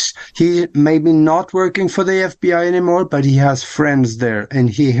 He maybe not working for the FBI anymore, but he has friends there and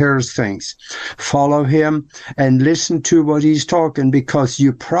he hears things. Follow him and listen to what he's talking, because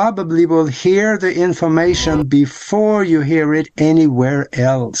you probably will hear the information before you hear it anywhere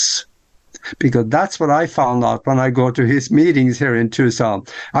else. Because that's what I found out when I go to his meetings here in Tucson.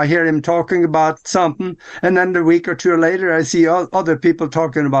 I hear him talking about something, and then a week or two later, I see other people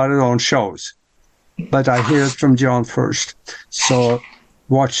talking about it on shows. But I hear it from John first. So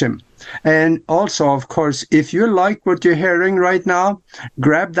watch him. And also, of course, if you like what you're hearing right now,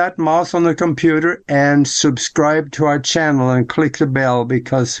 grab that mouse on the computer and subscribe to our channel and click the bell,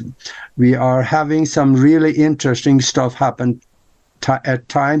 because we are having some really interesting stuff happen at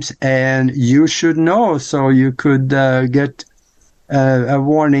times, and you should know, so you could get a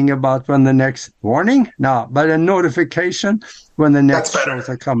warning about when the next but a notification when the next shows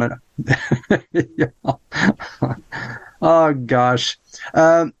are coming up. Yeah. Oh gosh,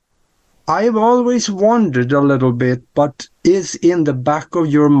 I've always wondered a little bit, but is in the back of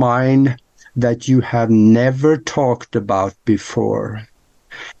your mind that you have never talked about before?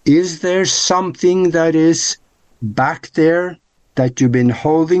 Is there something that is back there that you've been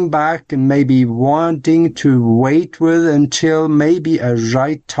holding back and maybe wanting to wait with until maybe a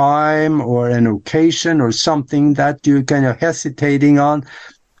right time or an occasion or something that you're kind of hesitating on?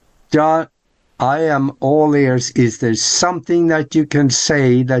 John, I am all ears. Is there something that you can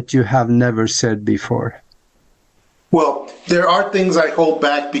say that you have never said before? Well, there are things I hold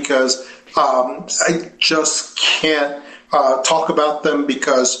back because I just can't talk about them,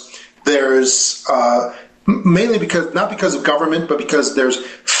 because there's mainly not because of government, but because there's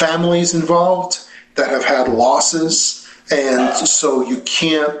families involved that have had losses, and so you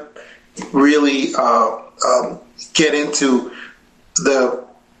can't really get into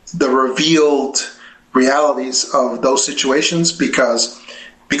the revealed realities of those situations, because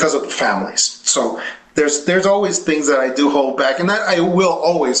because of the families. So there's always things that I do hold back, and that I will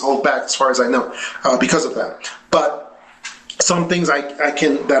always hold back as far as I know because of that. But some things I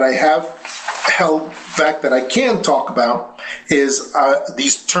have held back that I can talk about is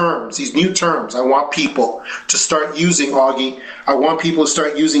these terms, these new terms. I want people to start using, Augie. I want people to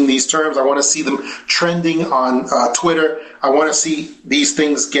start using these terms. I want to see them trending on Twitter. I want to see these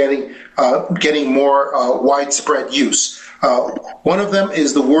things getting more widespread use. One of them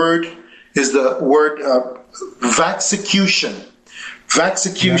is the word vaxecution.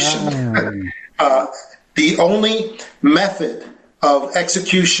 Vaxecution. The only method of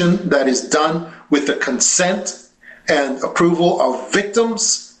execution that is done with the consent and approval of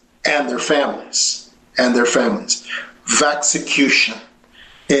victims and their families. Vaxecution.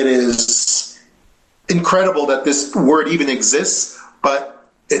 It is incredible that this word even exists, but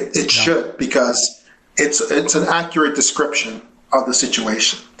it should, because it's an accurate description of the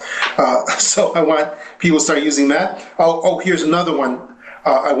situation. So I want people to start using that. Here's another one.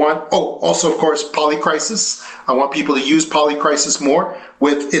 Also, of course, polycrisis. I want people to use polycrisis more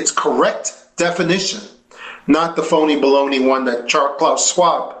with its correct definition, not the phony baloney one that Klaus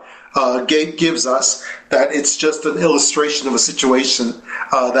Schwab gives us, that it's just an illustration of a situation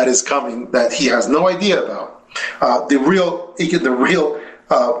that is coming that he has no idea about. The real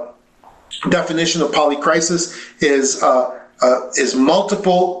definition of polycrisis is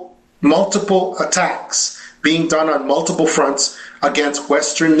multiple attacks being done on multiple fronts against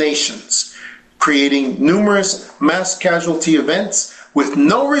Western nations, creating numerous mass casualty events with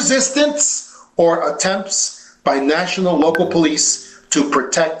no resistance or attempts by national local police to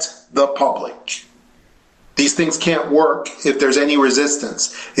protect the public. These things can't work if there's any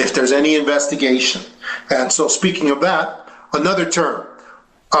resistance, if there's any investigation. And so, speaking of that, another term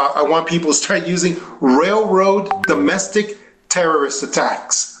I want people to start using: railroad domestic terrorist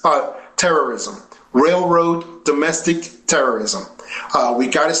attacks, terrorism. Railroad domestic terrorism. We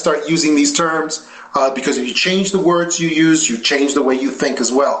got to start using these terms because if you change the words you use, you change the way you think as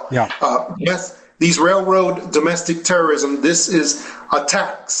well. Yeah. Yes, these railroad domestic terrorism, this is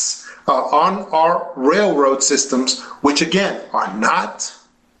attacks on our railroad systems, which again are not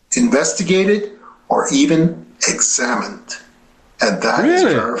investigated or even examined. And that is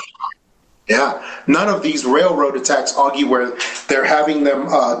verified. Yeah, none of these railroad attacks, Augie, where they're having them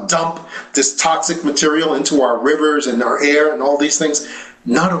dump this toxic material into our rivers and our air and all these things,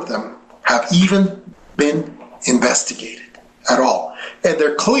 none of them have even been investigated at all. And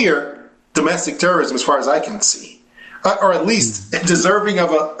they're clear domestic terrorism as far as I can see, or at least deserving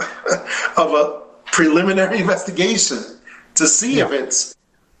of a preliminary investigation to see if it's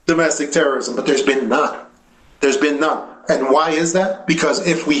domestic terrorism. But there's been none. There's been none. And why is that? Because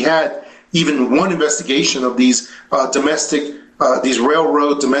if we had even one investigation of these these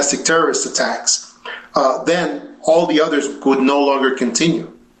railroad domestic terrorist attacks, then all the others would no longer continue.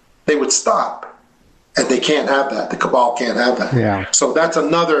 They would stop, and they can't have that. The cabal can't have that. Yeah. So that's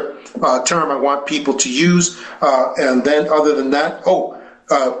another term I want people to use. And then, other than that,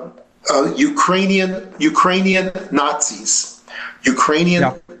 Ukrainian Nazis,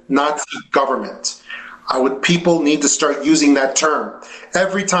 Nazi government. People need to start using that term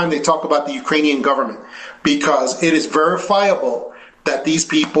every time they talk about the Ukrainian government, because it is verifiable that these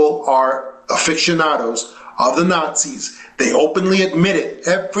people are aficionados of the Nazis. They openly admit it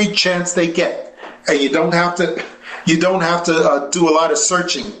every chance they get, and you don't have to do a lot of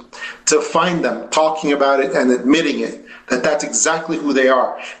searching to find them talking about it and admitting it. That's exactly who they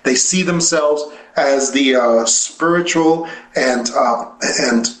are. They see themselves as the spiritual and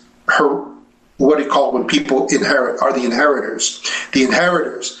what do you call it when people inherit, are the inheritors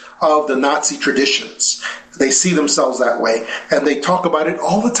of the Nazi traditions. They see themselves that way, and they talk about it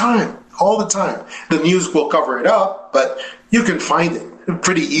all the time. The news will cover it up, but you can find it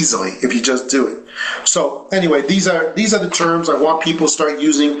pretty easily if you just do it. So anyway, these are the terms I want people to start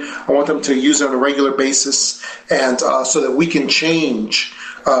using. I want them to use it on a regular basis, and so that we can change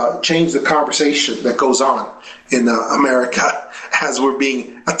the conversation that goes on in America as we're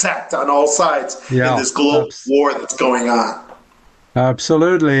being attacked on all sides in this global war that's going on.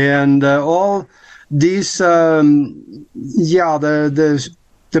 Absolutely, and all these, the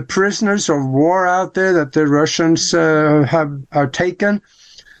prisoners of war out there that the Russians are taken.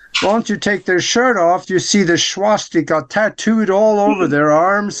 Once you take their shirt off, you see the swastika tattooed all over their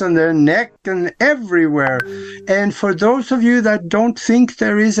arms and their neck and everywhere. And for those of you that don't think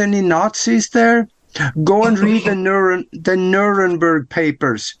there is any Nazis there, go and read the Nuremberg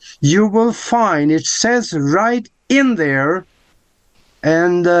papers. You will find it says right in there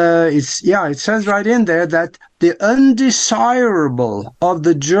And it says right in there that the undesirable of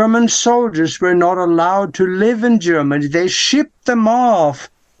the German soldiers were not allowed to live in Germany. They shipped them off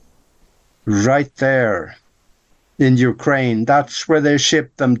right there in Ukraine. That's where they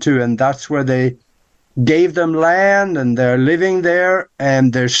shipped them to, and that's where they gave them land, and they're living there,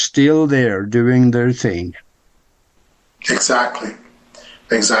 and they're still there doing their thing. Exactly.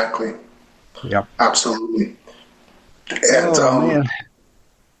 Yeah. Absolutely. And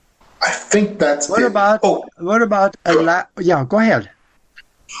I think that's what about go ahead.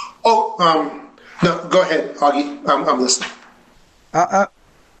 No, go ahead, Augie. I'm listening.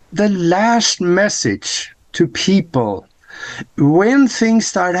 The last message to people, when things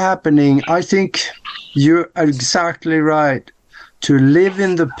start happening, I think you're exactly right. To live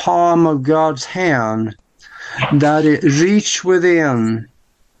in the palm of God's hand, that it reach within,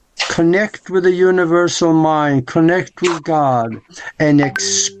 connect with the universal mind, connect with God, and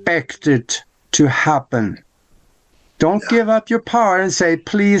expect it to happen. Don't give up your power and say,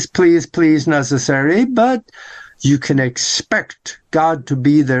 please, please, please, necessary, but you can expect God to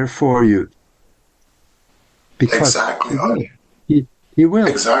be there for you. Because exactly. He will.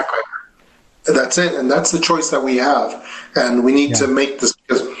 Exactly. That's it. And that's the choice that we have. And we need to make this,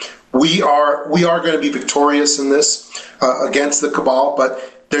 because we are going to be victorious in this against the cabal,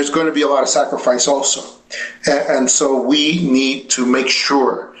 but there's going to be a lot of sacrifice also. And so we need to make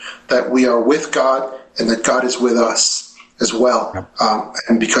sure that we are with God and that God is with us as well.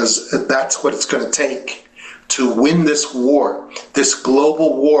 And because that's what it's going to take to win this war, this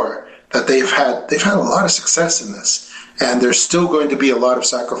global war that they've had a lot of success in this, and there's still going to be a lot of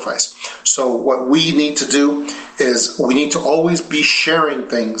sacrifice. So what we need to do is we need to always be sharing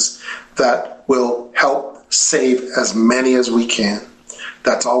things that will help save as many as we can.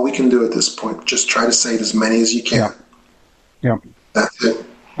 That's all we can do at this point. Just try to save as many as you can. Yeah. That's it.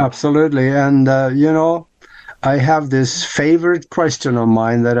 Absolutely. And, I have this favorite question of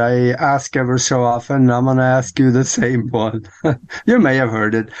mine that I ask ever so often. I'm going to ask you the same one. You may have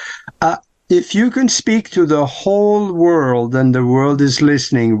heard it. If you can speak to the whole world and the world is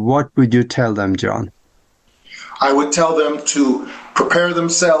listening, what would you tell them, John? I would tell them to prepare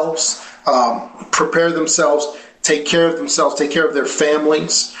themselves, take care of themselves, take care of their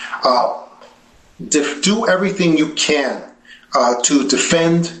families, do everything you can to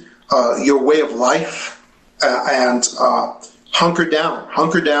defend your way of life, and hunker down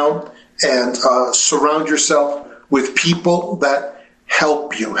and surround yourself with people that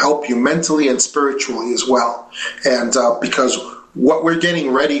help you mentally and spiritually as well. And because what we're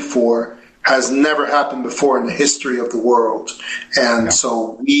getting ready for has never happened before in the history of the world. And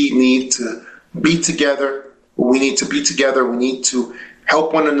so we need to be together. We need to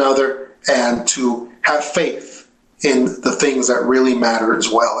help one another and to have faith in the things that really matter as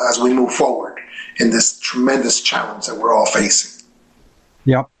well as we move forward in this tremendous challenge that we're all facing.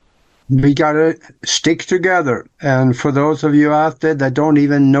 Yep. We got to stick together. And for those of you out there that don't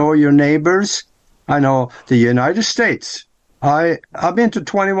even know your neighbors, I know the United States. I've been to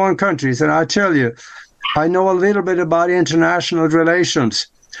 21 countries, and I tell you, I know a little bit about international relations.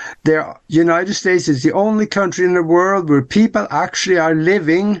 The United States is the only country in the world where people actually are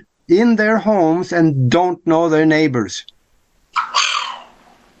living in their homes and don't know their neighbors.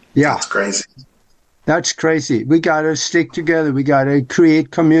 Yeah. That's crazy. That's crazy. We got to stick together. We got to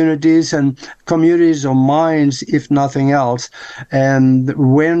create communities and communities of minds, if nothing else. And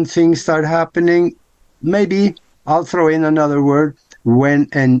when things start happening, maybe I'll throw in another word. When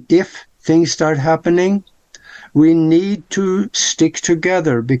and if things start happening, we need to stick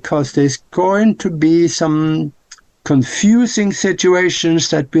together, because there's going to be some confusing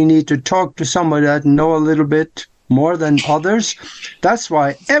situations that we need to talk to somebody that know a little bit more than others. That's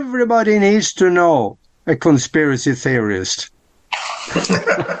why everybody needs to know a conspiracy theorist.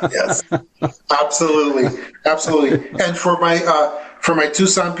 Yes, absolutely. And for my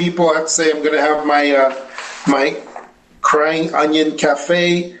Tucson people, I have to say I'm going to have my Crying Onion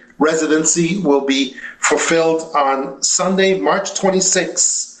Cafe residency will be fulfilled on Sunday, March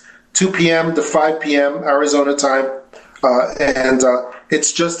 26th, 2 p.m. to 5 p.m. Arizona time. And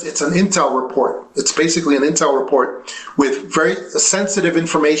it's an intel report. It's basically an intel report with very sensitive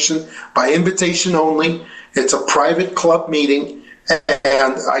information by invitation only. It's a private club meeting,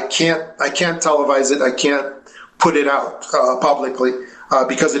 and I can't televise it. I can't put it out publicly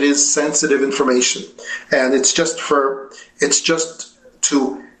because it is sensitive information, and it's just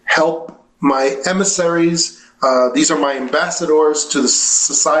to help my emissaries. These are my ambassadors to the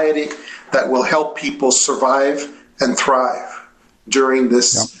society that will help people survive and thrive during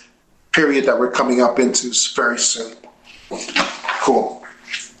this period that we're coming up into very soon. Cool.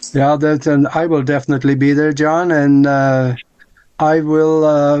 Yeah, and I will definitely be there, John, and I will.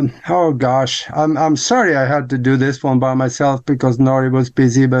 Oh gosh, I'm sorry I had to do this one by myself because Nori was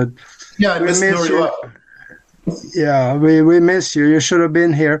busy, but Yeah, I we miss miss Nori you. Love. Yeah, we miss you. You should have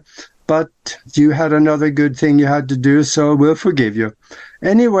been here, but you had another good thing you had to do, so we'll forgive you.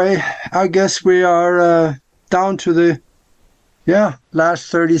 Anyway, I guess we are down to the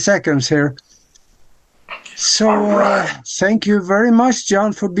last 30 seconds here. So thank you very much,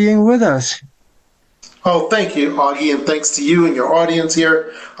 John, for being with us. Oh, thank you, Augie, and thanks to you and your audience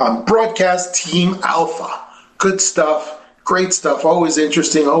here on Broadcast Team Alpha. Good stuff, great stuff, always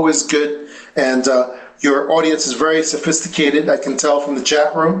interesting, always good, and your audience is very sophisticated, I can tell from the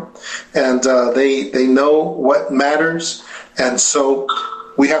chat room, and they know what matters, and so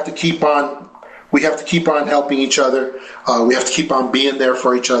we have to keep on helping each other. We have to keep on being there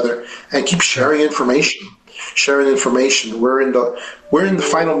for each other and keep sharing information. We're in the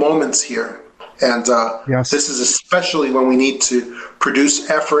final moments here. And Yes. This is especially when we need to produce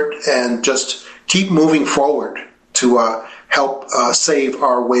effort and just keep moving forward to help save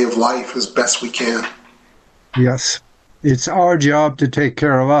our way of life as best we can. Yes. It's our job to take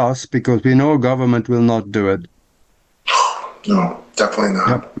care of us because we know government will not do it. No, definitely not.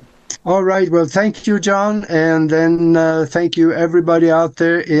 Yep. All right. Well, thank you, John. And then thank you, everybody out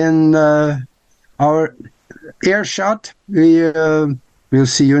there in our earshot. We'll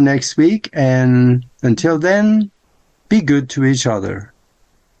see you next week. And until then, be good to each other.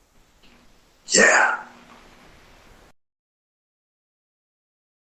 Yeah.